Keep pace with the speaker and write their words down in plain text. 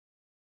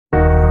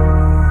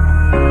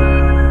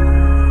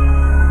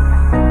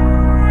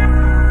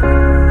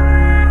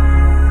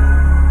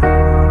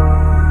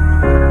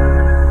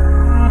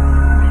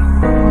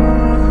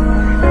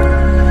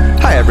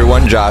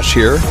Josh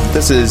here.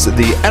 This is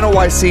the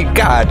NOYC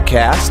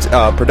Godcast,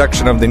 a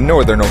production of the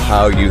Northern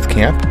Ohio Youth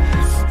Camp.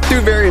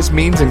 Through various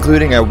means,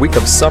 including a week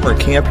of summer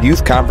camp,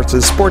 youth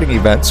conferences, sporting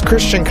events,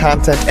 Christian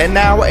content, and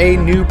now a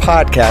new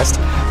podcast,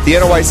 the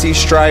NOYC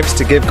strives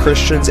to give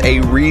Christians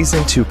a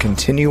reason to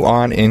continue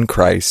on in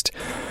Christ.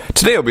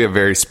 Today will be a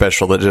very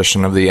special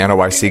edition of the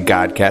NOYC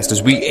Godcast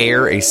as we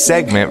air a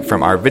segment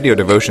from our video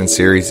devotion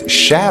series,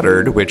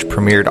 Shattered, which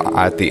premiered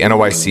at the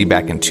NOYC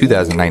back in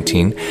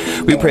 2019.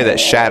 We pray that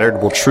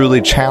Shattered will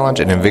truly challenge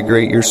and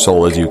invigorate your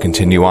soul as you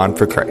continue on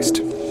for Christ.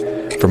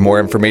 For more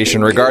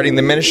information regarding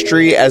the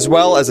ministry as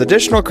well as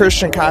additional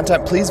Christian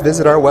content, please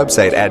visit our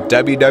website at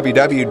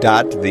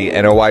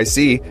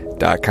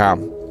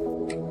www.thenoyc.com.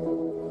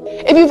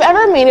 If you've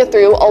ever made it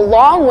through a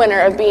long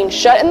winter of being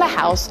shut in the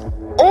house,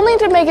 only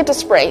to make it to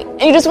spring,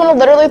 and you just want to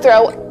literally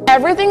throw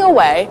everything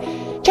away,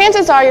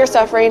 chances are you're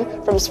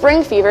suffering from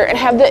spring fever and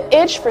have the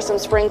itch for some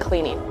spring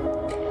cleaning.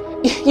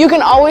 You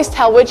can always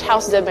tell which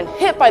houses have been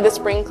hit by the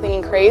spring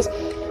cleaning craze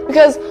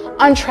because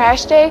on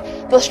trash day,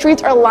 the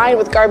streets are lined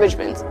with garbage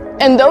bins.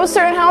 And those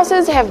certain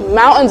houses have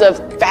mountains of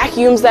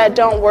vacuums that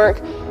don't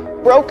work,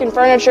 broken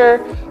furniture,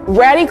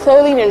 ratty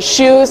clothing and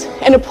shoes,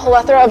 and a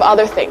plethora of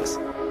other things.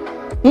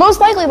 Most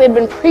likely they'd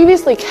been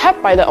previously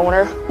kept by the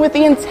owner with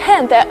the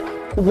intent that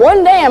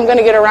one day I'm going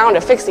to get around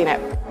to fixing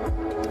it,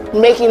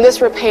 making this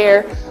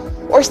repair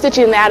or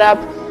stitching that up,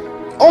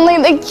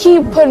 only they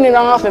keep putting it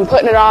off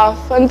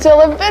until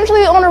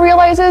eventually the owner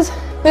realizes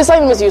this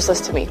item was useless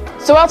to me.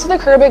 So out to the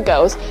curb it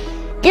goes,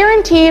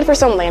 guaranteed for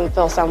some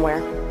landfill somewhere.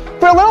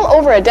 For a little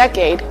over a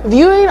decade,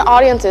 viewing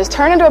audiences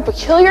turned into a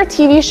peculiar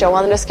TV show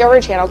on the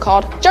Discovery Channel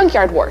called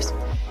Junkyard Wars.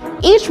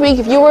 Each week,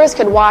 viewers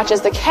could watch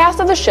as the cast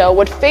of the show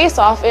would face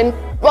off in,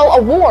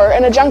 a war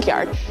in a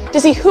junkyard to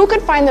see who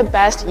could find the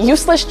best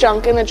useless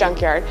junk in the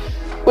junkyard,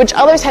 which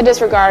others had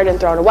disregarded and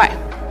thrown away.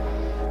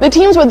 The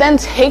teams would then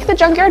take the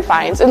junkyard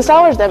finds and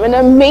salvage them into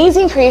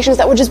amazing creations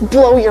that would just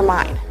blow your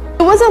mind.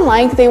 It wasn't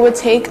like they would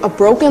take a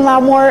broken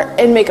lawnmower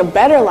and make a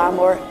better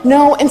lawnmower.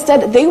 No,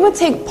 instead, they would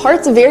take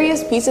parts of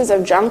various pieces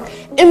of junk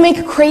and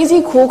make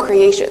crazy cool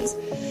creations,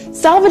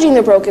 salvaging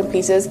the broken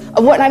pieces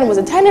of what an item was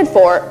intended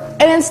for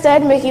and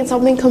instead making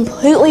something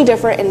completely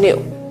different and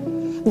new.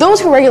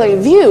 Those who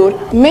regularly viewed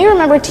may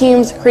remember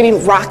teams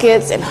creating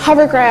rockets and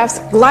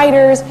hovercrafts,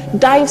 gliders,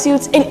 dive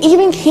suits, and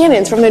even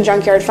cannons from the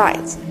junkyard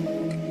finds.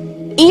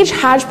 Each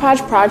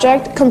hodgepodge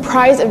project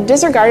comprised of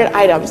disregarded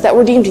items that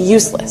were deemed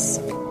useless.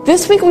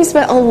 This week we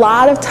spent a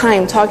lot of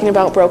time talking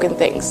about broken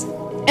things.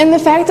 And the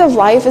fact of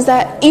life is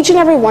that each and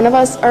every one of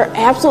us are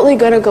absolutely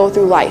going to go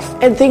through life,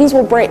 and things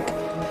will break.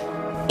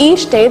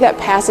 Each day that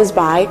passes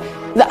by,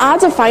 the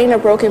odds of finding a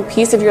broken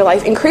piece of your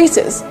life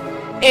increases.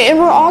 And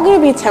we're all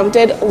going to be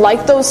tempted,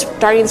 like those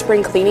starting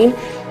spring cleaning,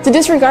 to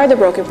disregard the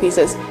broken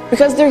pieces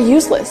because they're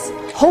useless,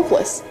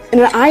 hopeless, and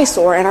an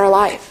eyesore in our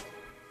life.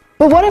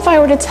 But what if I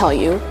were to tell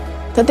you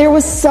that there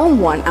was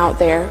someone out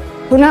there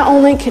who not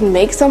only can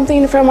make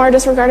something from our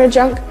disregarded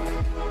junk,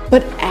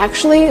 but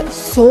actually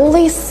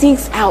solely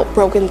seeks out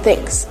broken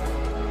things?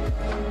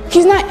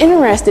 He's not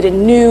interested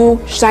in new,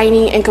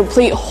 shiny, and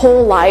complete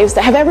whole lives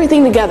that have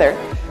everything together,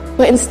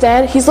 but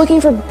instead he's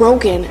looking for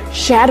broken,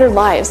 shattered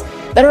lives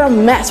that are a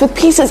mess with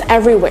pieces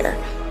everywhere.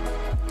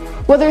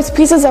 Whether it's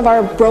pieces of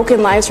our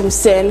broken lives from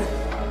sin,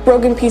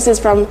 broken pieces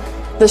from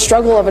the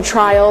struggle of a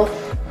trial,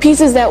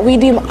 pieces that we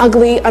deem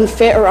ugly,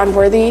 unfit, or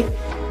unworthy,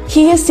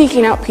 he is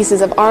seeking out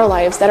pieces of our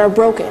lives that are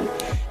broken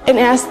and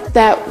asks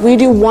that we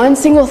do one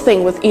single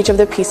thing with each of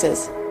the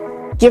pieces.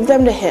 Give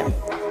them to him,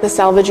 the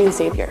salvaging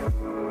Savior.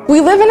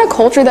 We live in a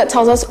culture that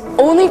tells us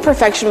only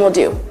perfection will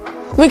do.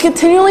 We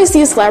continually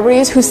see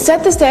celebrities who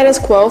set the status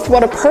quo for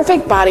what a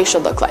perfect body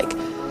should look like.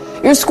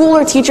 Your school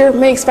or teacher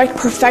may expect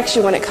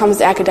perfection when it comes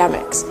to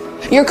academics.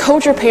 Your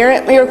coach or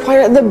parent may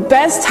require the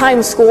best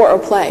timed score or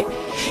play.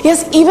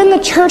 Yes, even the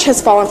church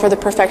has fallen for the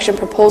perfection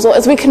proposal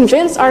as we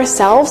convince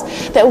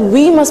ourselves that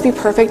we must be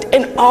perfect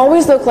and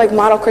always look like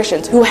model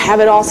Christians who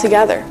have it all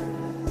together.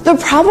 The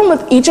problem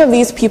with each of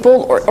these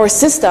people or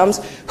systems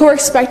who are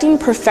expecting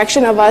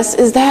perfection of us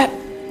is that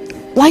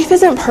life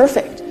isn't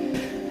perfect.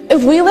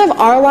 If we live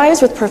our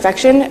lives with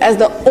perfection as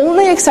the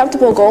only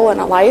acceptable goal in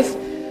a life,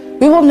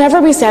 we will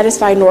never be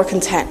satisfied nor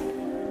content.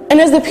 And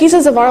as the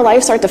pieces of our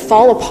life start to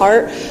fall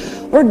apart,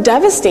 we're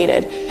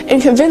devastated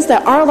and convinced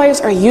that our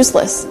lives are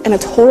useless and a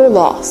total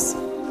loss.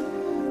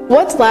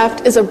 What's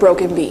left is a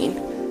broken being,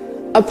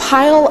 a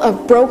pile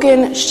of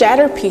broken,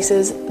 shattered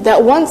pieces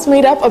that once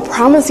made up a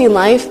promising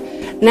life,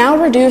 now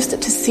reduced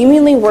to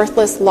seemingly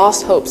worthless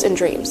lost hopes and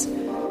dreams.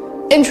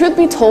 And truth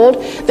be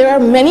told, there are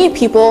many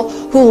people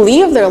who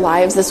leave their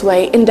lives this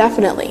way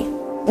indefinitely.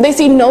 They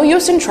see no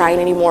use in trying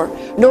anymore,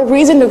 no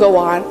reason to go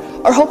on,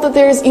 or hope that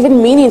there is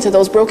even meaning to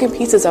those broken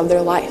pieces of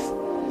their life.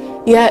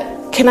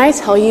 Yet, can I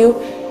tell you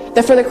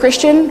that for the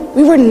Christian,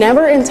 we were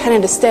never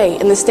intended to stay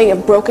in the state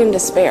of broken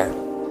despair.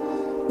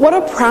 What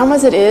a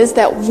promise it is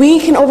that we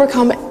can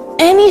overcome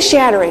any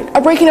shattering,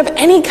 a breaking of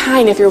any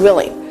kind if you're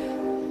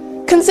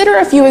willing. Consider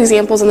a few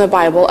examples in the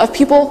Bible of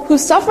people who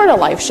suffered a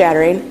life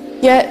shattering,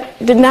 yet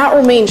did not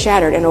remain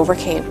shattered and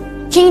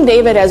overcame. King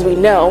David, as we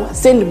know,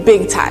 sinned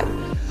big time.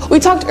 We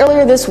talked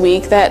earlier this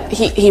week that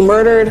he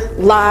murdered,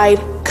 lied,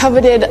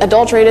 coveted,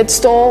 adulterated,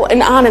 stole,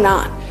 and on and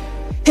on.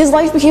 His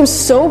life became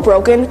so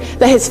broken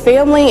that his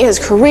family, his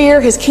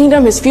career, his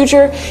kingdom, his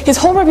future, his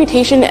whole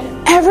reputation,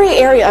 every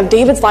area of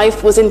David's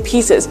life was in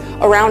pieces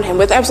around him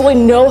with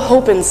absolutely no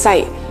hope in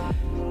sight.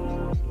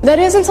 That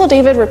is until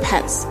David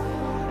repents.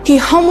 He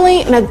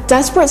humbly, in a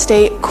desperate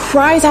state,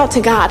 cries out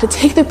to God to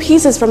take the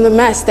pieces from the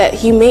mess that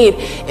he made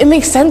and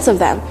make sense of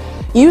them,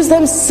 use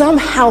them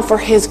somehow for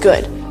his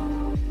good.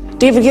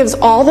 David gives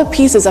all the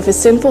pieces of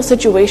his sinful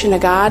situation to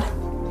God,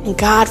 and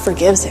God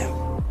forgives him.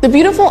 The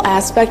beautiful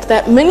aspect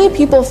that many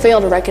people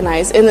fail to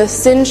recognize in the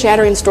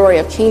sin-shattering story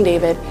of King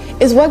David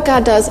is what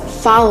God does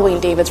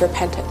following David's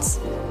repentance.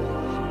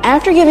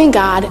 After giving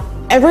God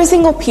every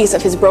single piece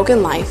of his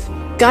broken life,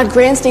 God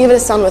grants David a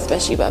son with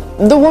Bathsheba,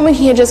 the woman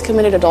he had just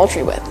committed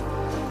adultery with.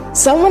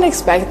 Some would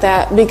expect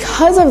that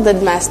because of the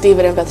mess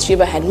David and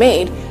Bathsheba had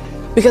made,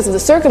 because of the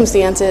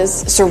circumstances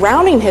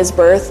surrounding his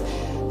birth,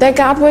 that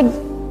God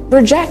would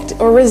reject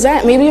or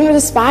resent, maybe even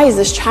despise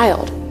this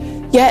child.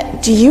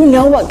 Yet, do you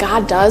know what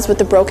God does with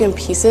the broken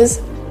pieces?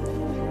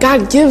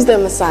 God gives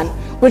them a son,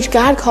 which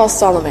God calls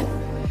Solomon.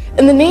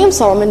 And the name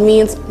Solomon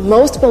means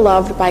most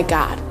beloved by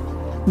God.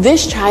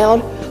 This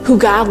child, who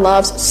God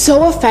loves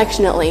so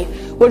affectionately,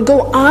 would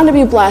go on to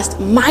be blessed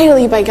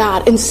mightily by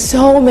God in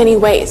so many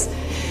ways.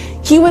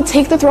 He would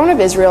take the throne of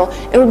Israel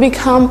and would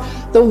become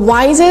the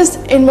wisest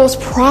and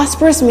most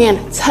prosperous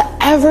man to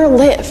ever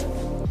live.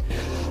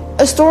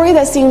 A story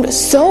that seemed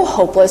so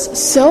hopeless,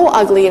 so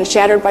ugly, and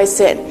shattered by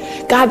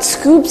sin, God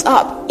scoops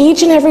up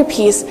each and every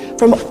piece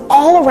from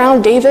all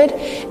around David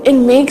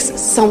and makes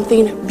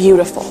something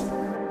beautiful.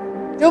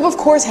 Job, of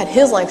course, had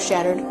his life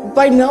shattered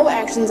by no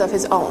actions of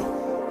his own,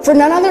 for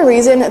none other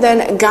reason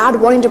than God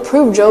wanting to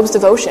prove Job's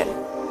devotion.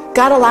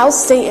 God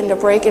allows Satan to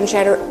break and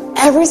shatter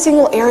every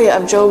single area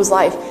of Job's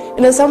life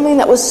into something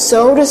that was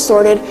so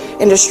distorted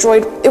and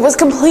destroyed, it was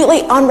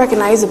completely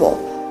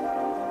unrecognizable.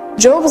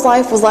 Job's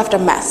life was left a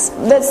mess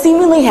that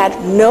seemingly had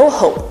no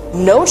hope,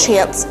 no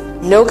chance,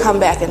 no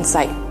comeback in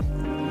sight.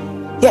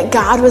 Yet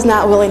God was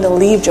not willing to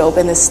leave Job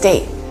in this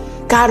state.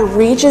 God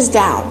reaches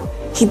down.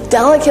 He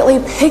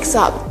delicately picks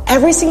up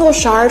every single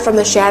shard from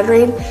the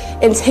shattering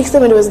and takes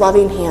them into his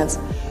loving hands.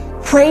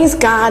 Praise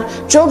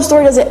God, Job's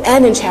story doesn't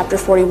end in chapter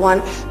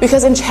 41,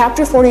 because in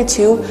chapter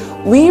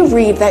 42, we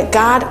read that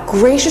God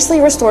graciously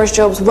restores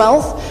Job's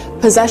wealth,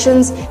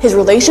 possessions, his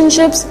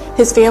relationships,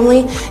 his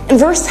family, and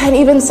verse 10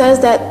 even says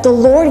that the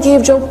Lord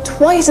gave Job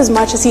twice as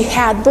much as he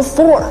had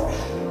before.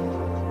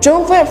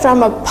 Job went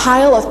from a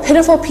pile of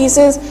pitiful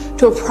pieces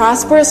to a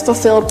prosperous,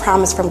 fulfilled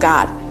promise from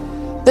God.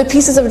 The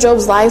pieces of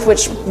Job's life,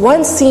 which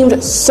once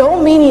seemed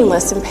so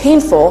meaningless and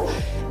painful,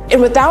 and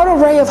without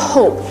a ray of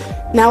hope,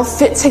 now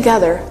fit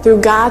together through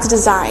God's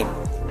design,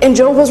 and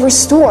Job was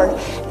restored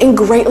and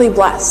greatly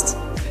blessed.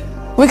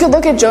 We could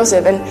look at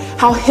Joseph and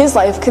how his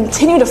life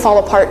continued to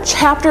fall apart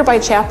chapter by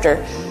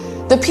chapter.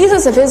 The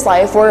pieces of his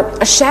life were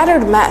a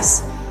shattered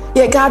mess,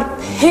 yet God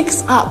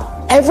picks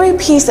up every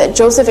piece that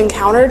Joseph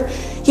encountered.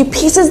 He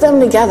pieces them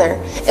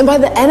together, and by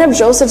the end of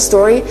Joseph's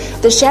story,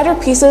 the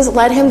shattered pieces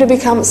led him to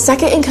become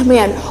second in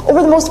command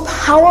over the most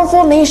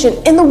powerful nation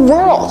in the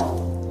world.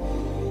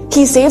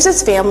 He saves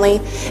his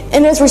family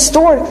and is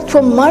restored to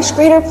a much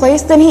greater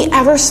place than he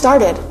ever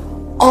started,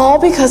 all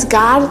because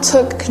God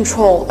took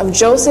control of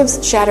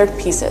Joseph's shattered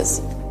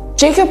pieces.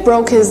 Jacob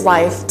broke his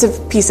life to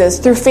pieces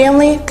through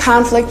family,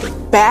 conflict,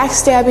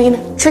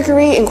 backstabbing,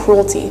 trickery, and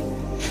cruelty.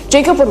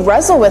 Jacob would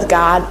wrestle with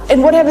God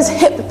and would have his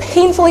hip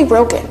painfully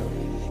broken.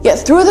 Yet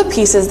through the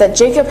pieces that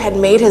Jacob had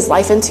made his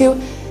life into,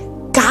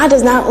 God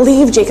does not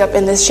leave Jacob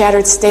in this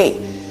shattered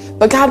state,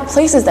 but God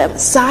places them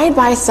side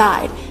by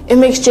side and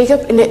makes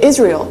Jacob into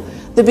Israel,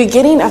 the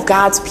beginning of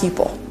God's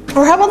people.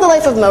 Or how about the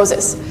life of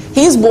Moses?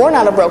 He's born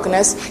out of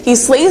brokenness, he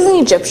slays an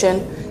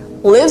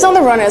Egyptian, lives on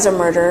the run as a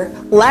murderer,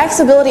 lacks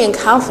ability and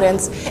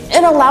confidence,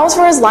 and allows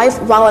for his life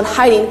while in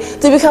hiding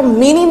to become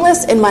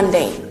meaningless and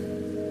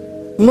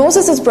mundane.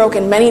 Moses is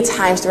broken many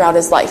times throughout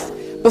his life,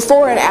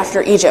 before and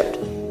after Egypt.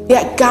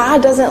 Yet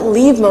God doesn't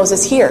leave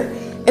Moses here.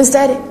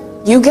 Instead,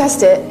 you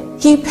guessed it,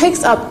 he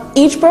picks up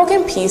each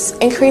broken piece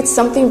and creates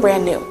something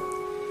brand new.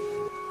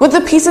 With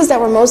the pieces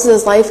that were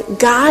Moses' life,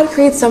 God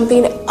creates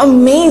something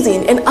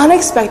amazing and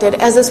unexpected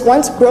as this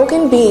once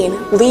broken being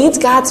leads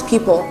God's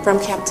people from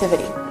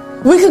captivity.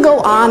 We could go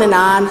on,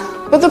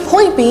 but the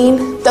point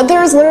being that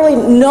there is literally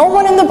no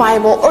one in the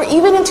Bible, or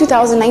even in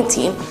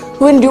 2019,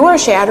 who endure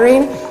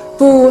shattering,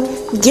 who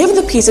give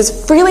the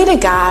pieces freely to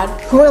God,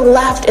 who are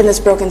left in this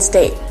broken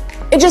state.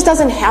 It just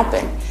doesn't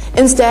happen.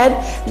 Instead,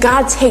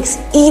 God takes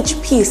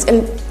each piece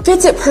and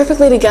fits it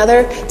perfectly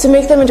together to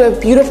make them into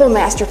a beautiful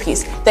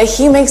masterpiece that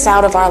he makes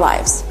out of our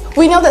lives.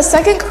 We know that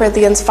 2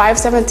 Corinthians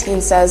 5:17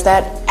 says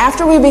that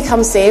after we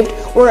become saved,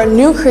 we're a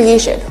new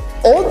creation.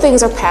 Old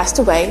things are passed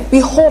away.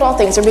 Behold, all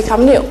things are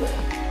become new.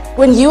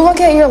 When you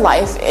look at your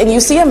life and you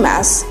see a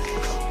mess,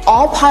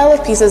 all pile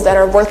of pieces that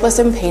are worthless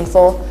and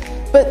painful,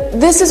 but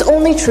this is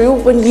only true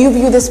when you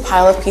view this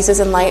pile of pieces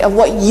in light of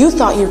what you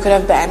thought you could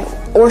have been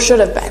or should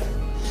have been.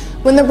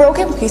 When the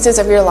broken pieces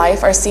of your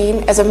life are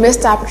seen as a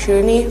missed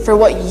opportunity for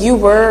what you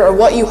were or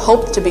what you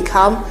hoped to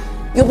become,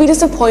 you'll be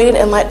disappointed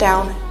and let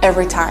down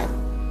every time.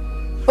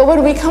 But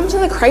when we come to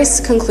the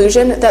Christ's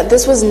conclusion that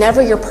this was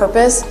never your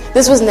purpose,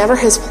 this was never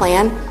his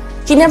plan,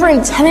 he never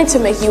intended to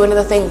make you into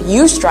the thing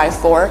you strive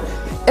for.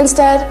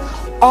 Instead,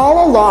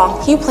 all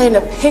along, he planned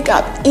to pick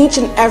up each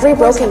and every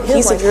broken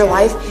piece of your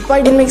life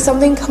and make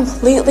something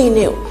completely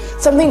new,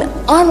 something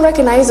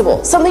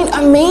unrecognizable, something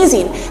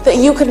amazing that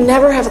you could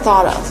never have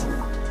thought of.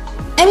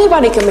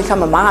 Anybody can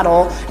become a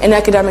model, an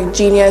academic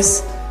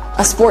genius,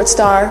 a sports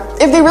star,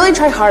 if they really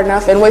try hard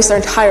enough and waste their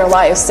entire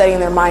life setting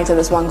their mind to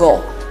this one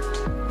goal.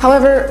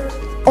 However,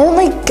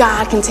 only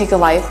God can take a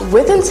life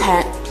with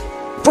intent,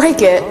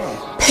 break it,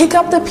 pick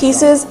up the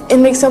pieces,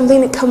 and make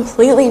something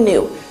completely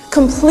new,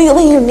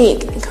 completely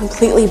unique, and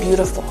completely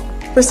beautiful.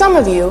 For some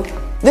of you,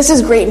 this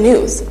is great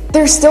news.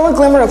 There's still a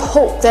glimmer of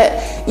hope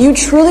that you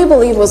truly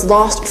believe was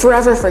lost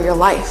forever for your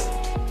life.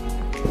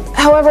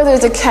 However,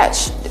 there's a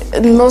catch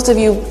most of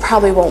you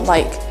probably won't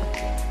like.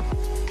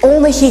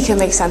 Only he can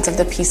make sense of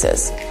the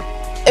pieces.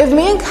 If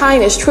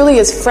mankind is truly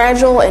as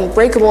fragile and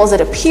breakable as it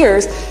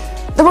appears,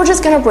 then we're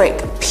just gonna break,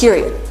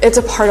 period. It's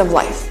a part of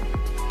life.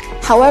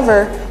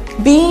 However,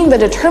 being the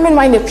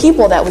determined-minded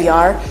people that we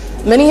are,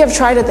 many have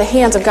tried at the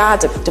hands of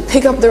God to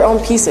pick up their own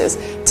pieces,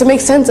 to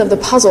make sense of the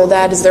puzzle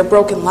that is their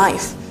broken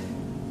life.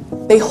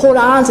 They hold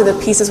on to the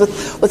pieces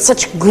with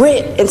such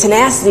grit and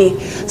tenacity,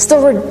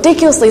 still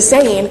ridiculously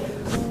saying,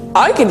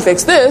 I can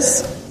fix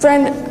this.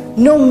 Friend,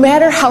 no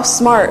matter how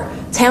smart,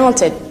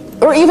 talented,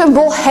 or even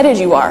bullheaded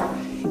you are,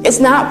 it's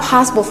not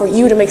possible for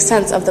you to make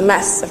sense of the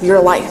mess of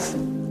your life.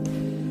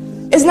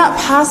 It's not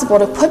possible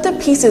to put the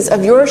pieces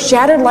of your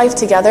shattered life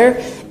together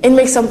and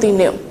make something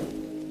new.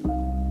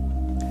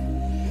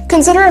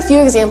 Consider a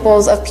few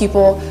examples of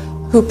people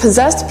who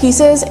possessed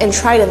pieces and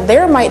tried in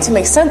their might to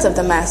make sense of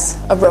the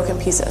mess of broken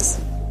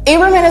pieces.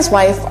 Abram and his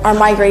wife are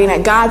migrating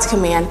at God's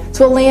command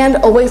to a land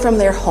away from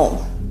their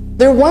home.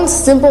 Their once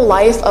simple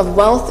life of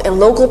wealth and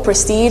local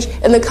prestige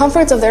and the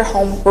comforts of their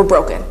home were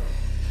broken.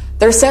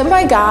 They're sent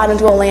by God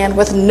into a land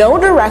with no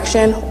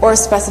direction or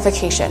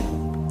specification.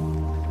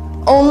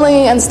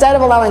 Only instead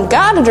of allowing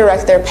God to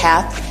direct their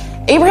path,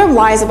 Abraham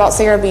lies about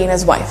Sarah being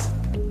his wife.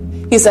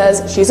 He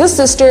says she's his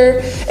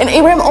sister, and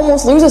Abraham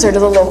almost loses her to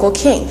the local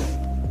king.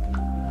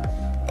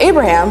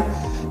 Abraham,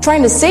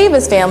 trying to save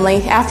his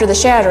family after the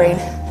shattering,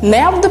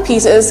 nabbed the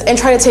pieces and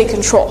tried to take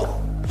control,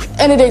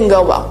 and it didn't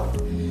go well.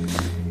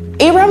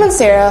 Abraham and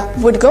Sarah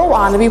would go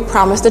on to be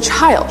promised a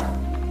child.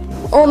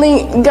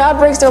 Only God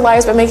breaks their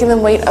lives by making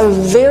them wait a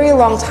very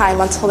long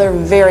time until they're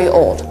very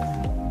old.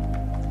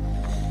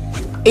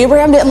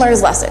 Abraham didn't learn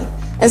his lesson.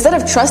 Instead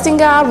of trusting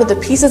God with the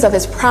pieces of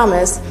his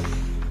promise,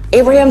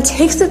 Abraham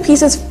takes the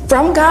pieces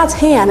from God's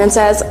hand and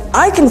says,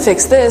 I can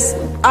fix this,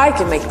 I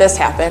can make this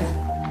happen.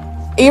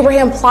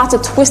 Abraham plots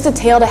a twisted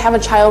tale to have a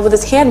child with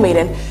his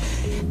handmaiden.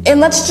 And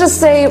let's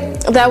just say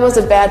that was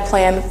a bad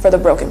plan for the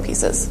broken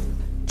pieces.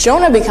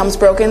 Jonah becomes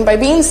broken by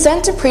being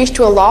sent to preach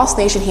to a lost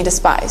nation he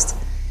despised.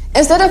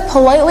 Instead of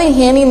politely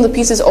handing the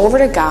pieces over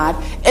to God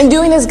and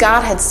doing as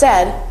God had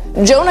said,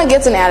 Jonah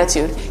gets an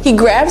attitude. He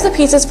grabs the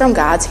pieces from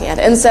God's hand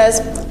and says,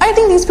 I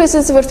think these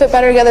pieces would fit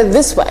better together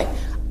this way.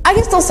 I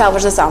can still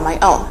salvage this on my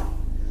own.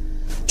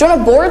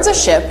 Jonah boards a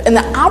ship in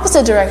the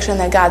opposite direction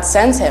that God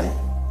sends him.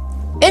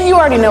 And you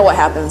already know what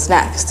happens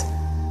next.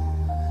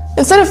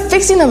 Instead of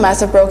fixing the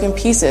mess of broken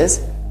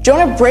pieces,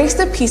 Jonah breaks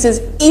the pieces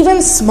even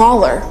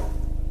smaller.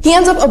 He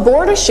ends up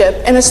aboard a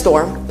ship in a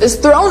storm, is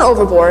thrown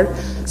overboard,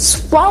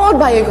 swallowed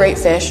by a great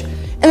fish,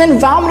 and then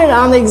vomited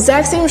on the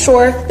exact same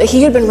shore that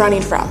he had been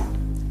running from.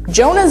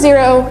 Jonah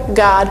 0,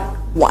 God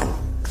 1.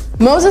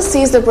 Moses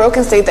sees the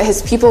broken state that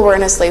his people were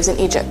in as slaves in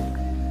Egypt.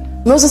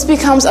 Moses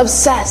becomes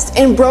obsessed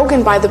and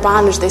broken by the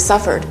bondage they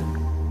suffered.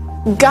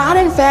 God,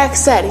 in fact,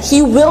 said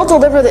he will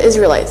deliver the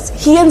Israelites.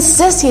 He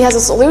insists he has a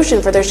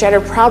solution for their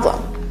shattered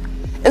problem.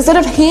 Instead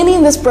of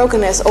handing this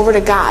brokenness over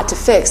to God to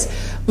fix,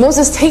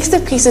 Moses takes the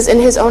pieces in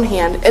his own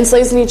hand and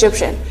slays an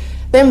Egyptian,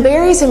 then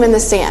buries him in the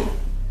sand.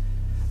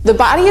 The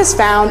body is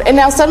found, and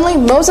now suddenly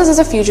Moses is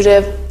a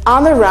fugitive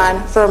on the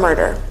run for a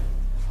murder.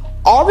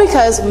 All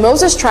because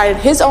Moses tried in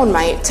his own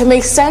might to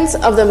make sense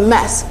of the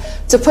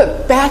mess, to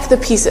put back the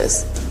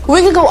pieces.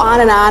 We could go on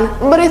and on,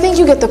 but I think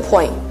you get the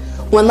point.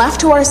 When left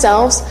to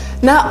ourselves,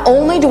 not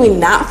only do we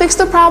not fix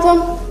the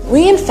problem,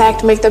 we in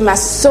fact make the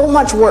mess so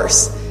much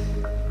worse.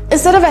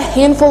 Instead of a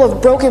handful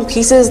of broken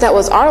pieces that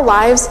was our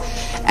lives,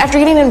 after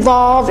getting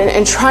involved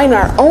and trying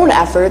our own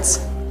efforts,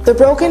 the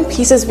broken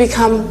pieces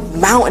become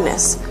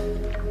mountainous.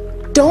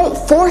 Don't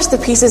force the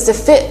pieces to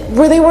fit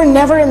where they were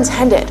never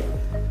intended.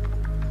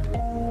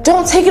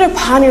 Don't take it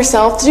upon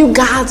yourself to do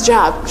God's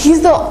job.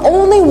 He's the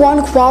only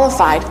one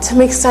qualified to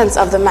make sense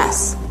of the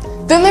mess.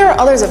 Then there are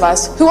others of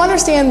us who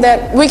understand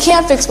that we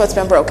can't fix what's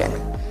been broken.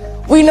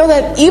 We know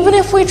that even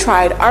if we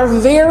tried our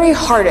very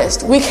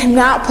hardest, we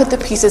cannot put the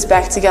pieces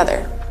back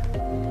together.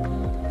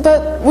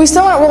 But we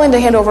still aren't willing to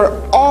hand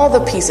over all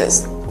the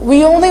pieces.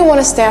 We only want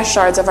to stash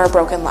shards of our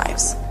broken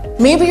lives.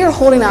 Maybe you're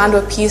holding on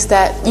to a piece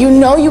that you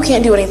know you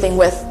can't do anything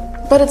with,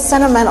 but it's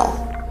sentimental.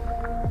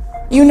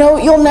 You know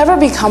you'll never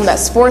become that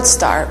sports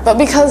star, but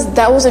because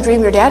that was a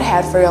dream your dad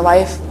had for your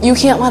life, you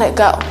can't let it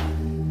go.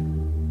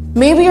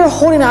 Maybe you're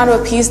holding on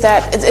to a piece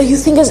that you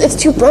think it's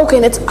too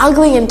broken, it's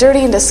ugly and dirty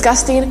and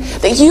disgusting,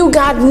 that you,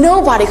 God,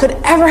 nobody could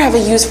ever have a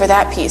use for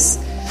that piece.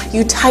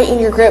 You tighten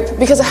your grip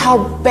because of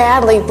how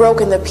badly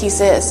broken the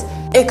piece is.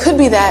 It could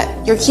be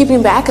that you're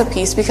keeping back a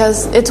piece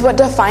because it's what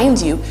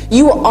defines you.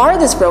 You are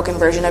this broken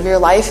version of your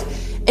life,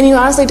 and you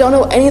honestly don't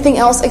know anything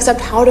else except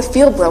how to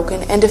feel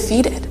broken and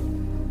defeated.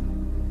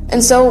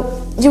 And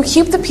so you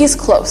keep the piece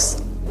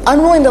close,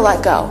 unwilling to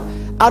let go,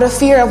 out of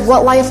fear of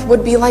what life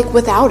would be like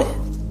without it.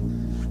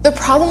 The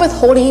problem with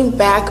holding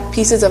back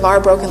pieces of our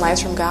broken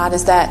lives from God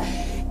is that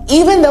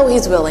even though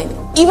He's willing,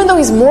 even though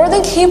He's more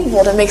than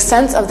capable to make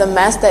sense of the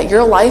mess that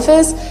your life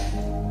is,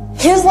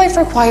 His life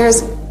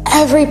requires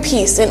every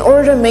piece in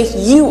order to make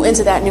you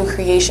into that new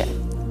creation.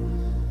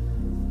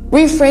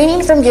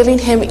 Refraining from giving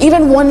Him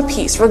even one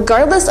piece,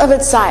 regardless of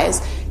its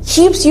size,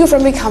 keeps you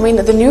from becoming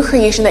the new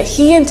creation that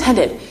He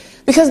intended,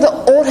 because the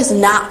old has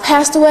not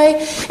passed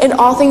away and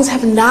all things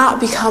have not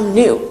become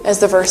new, as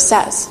the verse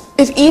says.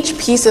 If each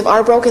piece of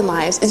our broken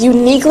lives is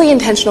uniquely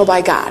intentional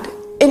by God,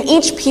 and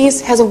each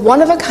piece has a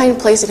one-of-a-kind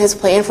place in His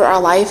plan for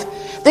our life,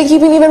 then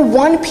keeping even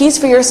one piece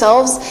for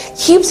yourselves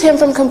keeps Him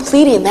from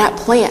completing that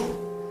plan.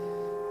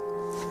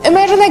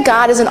 Imagine that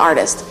God is an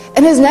artist,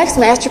 and His next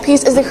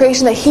masterpiece is the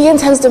creation that He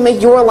intends to make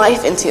your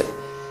life into.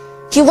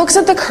 He looks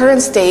at the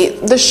current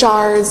state, the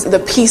shards, the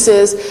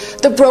pieces,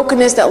 the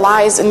brokenness that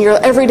lies in your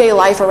everyday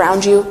life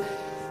around you.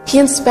 He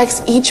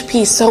inspects each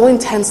piece so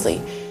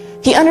intensely.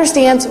 He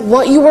understands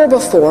what you were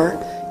before.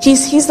 He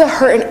sees the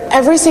hurt in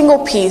every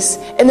single piece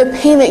and the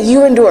pain that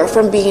you endure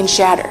from being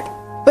shattered.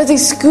 But as He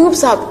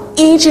scoops up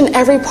each and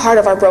every part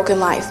of our broken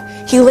life,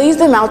 He lays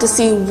them out to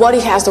see what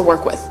He has to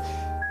work with.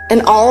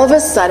 And all of a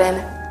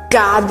sudden,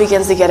 God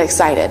begins to get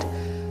excited.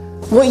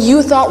 What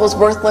you thought was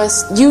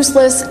worthless,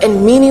 useless,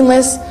 and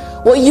meaningless,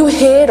 what you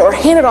hid or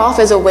handed off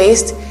as a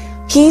waste,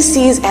 He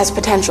sees as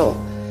potential.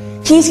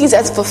 He sees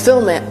as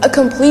fulfillment, a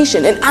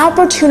completion, an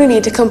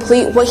opportunity to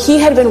complete what He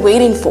had been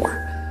waiting for.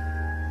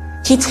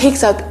 He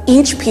takes up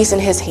each piece in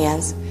His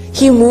hands.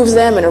 He moves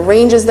them and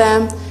arranges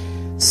them.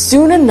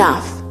 Soon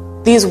enough,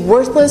 these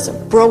worthless,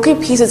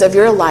 broken pieces of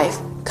your life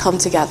come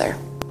together.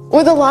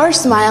 With a large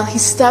smile, He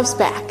steps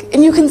back,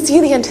 and you can see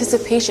the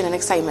anticipation and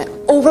excitement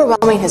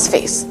overwhelming His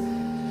face.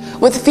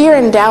 With fear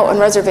and doubt and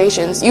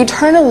reservations, you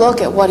turn to look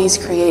at what He's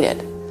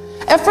created.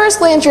 At first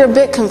glance, you're a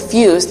bit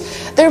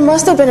confused. There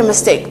must have been a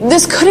mistake.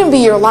 This couldn't be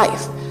your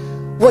life.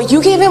 What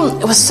you gave Him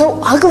was so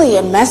ugly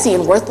and messy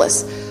and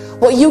worthless.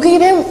 What you gave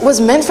Him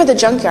was meant for the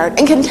junkyard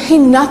and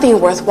contained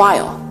nothing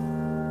worthwhile.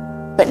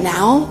 But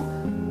now,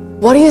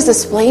 what He is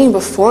displaying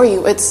before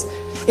you, it's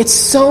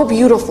so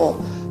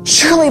beautiful.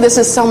 Surely this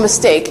is some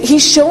mistake.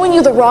 He's showing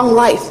you the wrong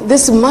life.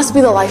 This must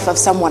be the life of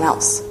someone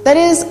else. That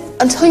is,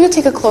 until you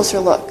take a closer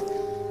look.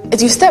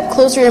 As you step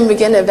closer and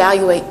begin to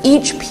evaluate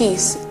each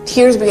piece,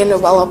 tears begin to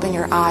well up in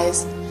your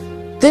eyes.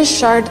 This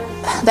shard,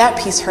 that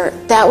piece hurt.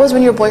 That was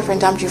when your boyfriend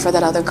dumped you for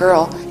that other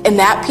girl. And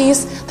that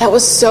piece, that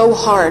was so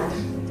hard.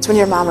 It's when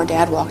your mom or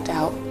dad walked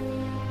out.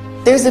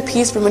 There's the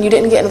piece from when you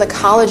didn't get into the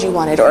college you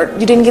wanted, or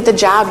you didn't get the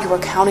job you were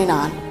counting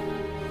on.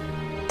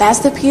 That's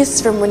the piece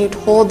from when you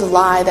told the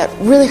lie that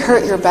really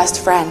hurt your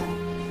best friend.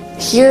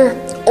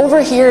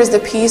 Over here is the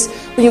piece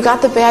when you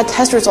got the bad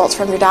test results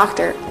from your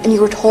doctor and you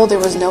were told there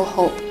was no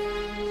hope.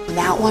 And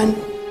that one,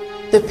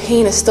 the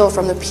pain is still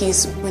from the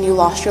piece when you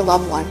lost your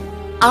loved one.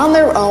 On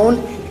their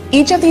own,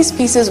 each of these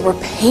pieces were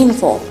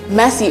painful,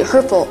 messy,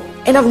 hurtful,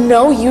 and of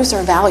no use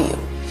or value.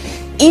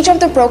 Each of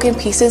the broken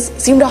pieces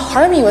seemed to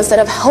harm you instead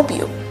of help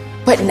you.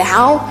 But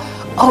now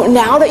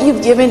that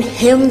you've given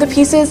Him the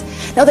pieces,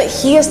 now that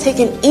He has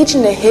taken each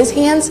into His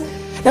hands,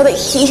 now that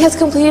He has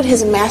completed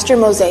His master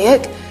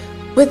mosaic,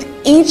 with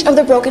each of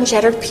the broken,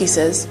 shattered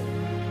pieces,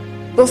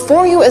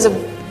 before you is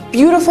a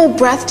beautiful,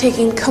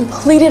 breathtaking,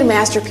 completed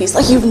masterpiece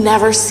like you've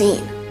never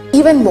seen.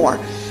 Even more,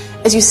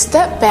 as you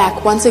step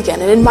back once again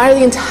and admire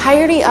the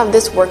entirety of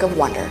this work of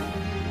wonder,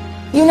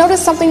 you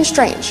notice something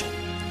strange.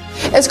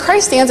 As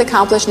Christ stands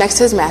accomplished next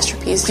to His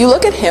masterpiece, you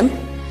look at Him,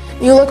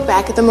 you look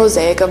back at the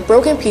mosaic of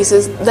broken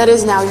pieces that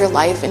is now your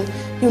life, and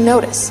you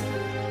notice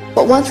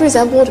what once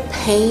resembled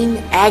pain,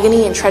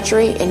 agony, and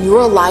treachery in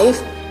your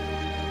life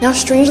now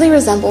strangely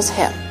resembles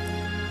Him.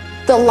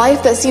 The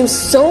life that seems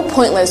so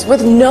pointless,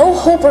 with no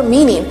hope or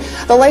meaning,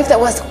 the life that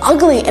was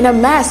ugly and a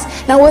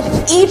mess, now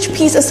with each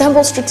piece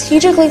assembled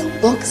strategically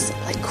looks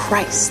like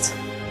Christ.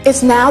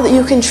 It's now that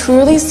you can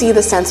truly see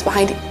the sense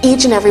behind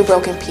each and every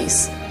broken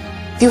piece.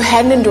 If you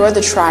hadn't endured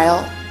the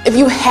trial, if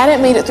you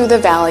hadn't made it through the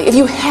valley, if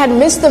you had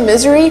missed the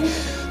misery,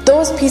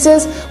 those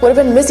pieces would have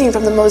been missing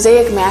from the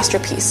mosaic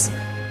masterpiece.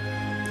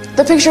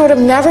 The picture would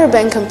have never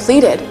been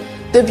completed.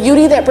 The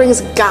beauty that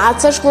brings God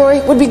such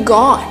glory would be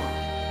gone.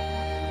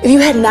 If you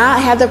had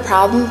not had the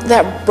problem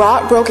that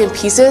brought broken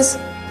pieces,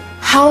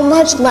 how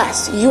much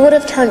less you would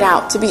have turned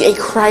out to be a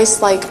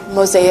Christ-like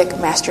mosaic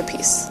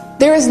masterpiece.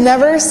 There is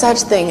never such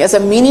thing as a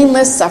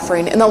meaningless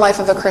suffering in the life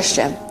of a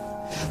Christian.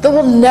 There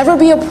will never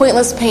be a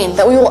pointless pain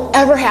that we will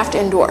ever have to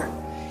endure.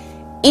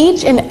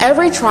 Each and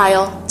every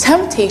trial,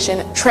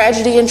 temptation,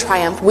 tragedy, and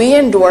triumph we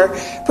endure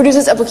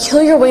produces a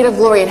peculiar weight of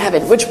glory in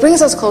heaven, which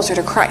brings us closer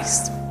to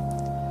Christ.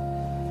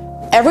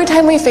 Every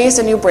time we face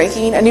a new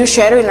breaking, a new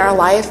shattering in our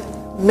life,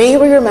 may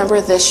we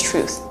remember this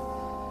truth.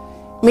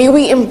 May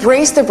we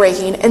embrace the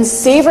breaking and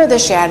savor the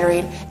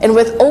shattering, and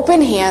with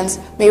open hands,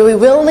 may we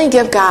willingly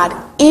give God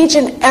each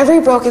and every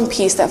broken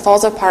piece that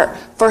falls apart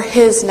for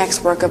His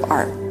next work of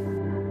art.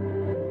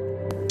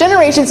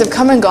 Generations have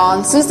come and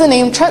gone since the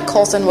name Chuck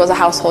Colson was a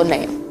household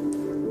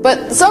name.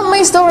 But some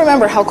may still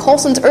remember how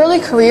Colson's early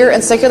career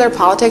in secular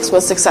politics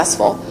was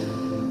successful.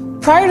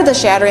 Prior to the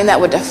shattering that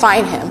would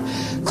define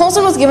him,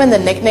 Colson was given the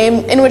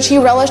nickname in which he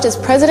relished as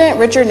President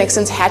Richard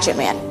Nixon's Hatchet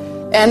Man,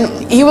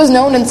 and he was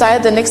known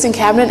inside the Nixon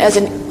cabinet as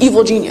an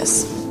evil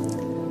genius.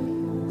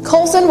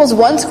 Colson was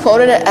once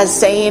quoted as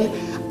saying,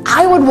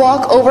 "I would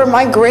walk over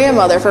my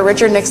grandmother for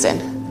Richard Nixon,"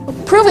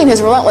 proving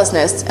his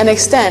relentlessness and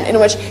extent in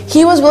which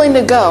he was willing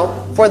to go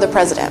for the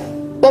president.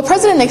 While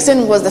President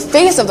Nixon was the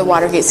face of the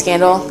Watergate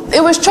scandal,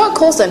 it was Chuck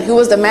Colson who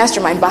was the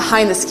mastermind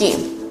behind the scheme.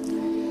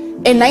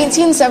 In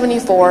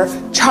 1974,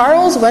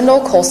 Charles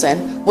Wendell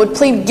Colson would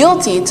plead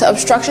guilty to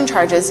obstruction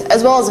charges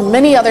as well as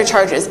many other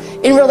charges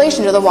in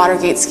relation to the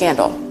Watergate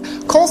scandal.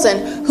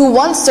 Colson, who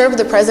once served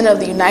the President of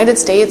the United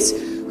States,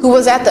 who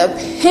was at the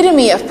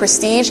epitome of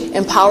prestige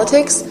in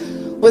politics,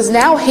 was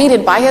now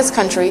hated by his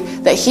country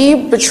that he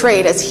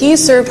betrayed as he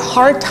served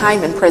hard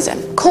time in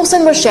prison.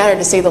 Colson was shattered,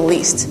 to say the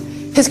least.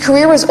 His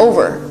career was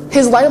over,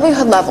 his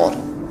livelihood leveled.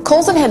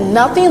 Colson had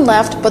nothing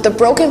left but the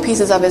broken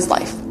pieces of his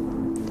life.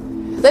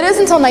 That is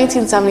until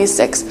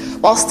 1976.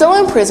 While still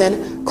in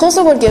prison,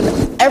 Colson would give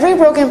every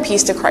broken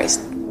piece to Christ.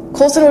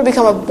 Colson would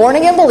become a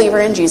born-again believer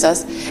in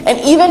Jesus, and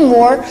even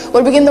more,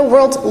 would begin the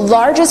world's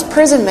largest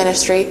prison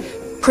ministry,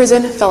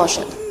 Prison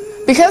Fellowship.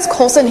 Because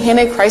Colson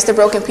handed Christ the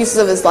broken pieces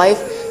of his life,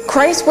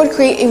 Christ would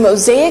create a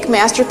mosaic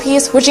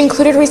masterpiece which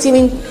included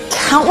receiving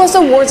countless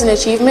awards and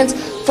achievements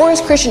for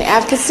his Christian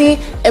advocacy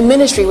and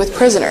ministry with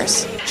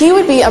prisoners. He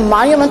would be a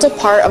monumental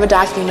part of a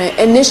document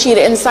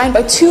initiated and signed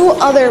by two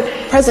other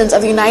presidents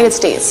of the United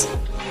States.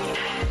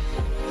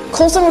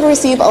 Colson would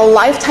receive a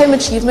Lifetime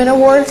Achievement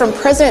Award from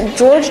President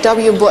George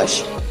W.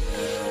 Bush.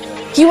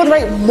 He would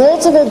write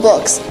multiple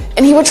books,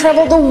 and he would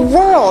travel the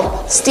world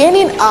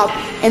standing up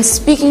and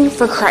speaking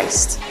for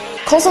Christ.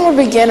 Colson would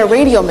begin a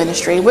radio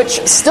ministry,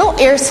 which still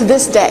airs to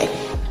this day.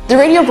 The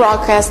radio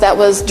broadcast that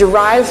was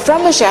derived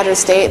from the shattered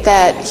state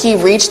that he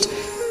reached,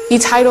 he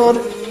titled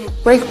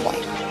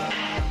Breakpoint.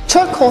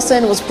 Chuck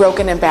Colson was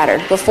broken and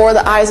battered before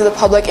the eyes of the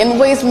public in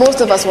ways most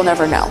of us will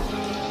never know.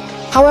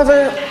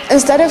 However,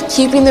 instead of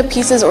keeping the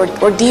pieces or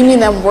deeming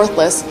them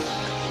worthless,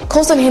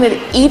 Colson handed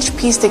each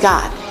piece to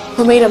God,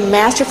 who made a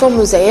masterful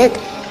mosaic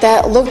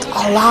that looked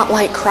a lot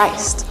like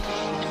Christ.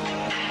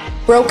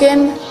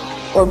 Broken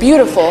or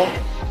beautiful,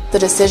 the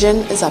decision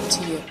is up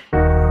to you.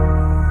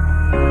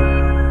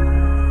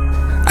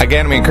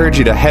 Again, we encourage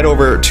you to head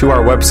over to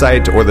our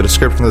website or the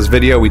description of this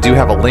video. We do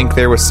have a link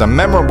there with some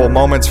memorable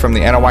moments from the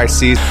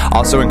NOYC.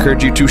 Also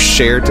encourage you to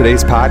share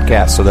today's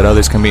podcast so that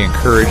others can be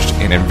encouraged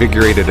and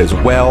invigorated as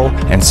well.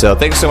 And so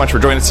thanks so much for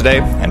joining us today.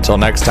 Until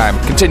next time,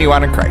 continue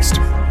on in Christ.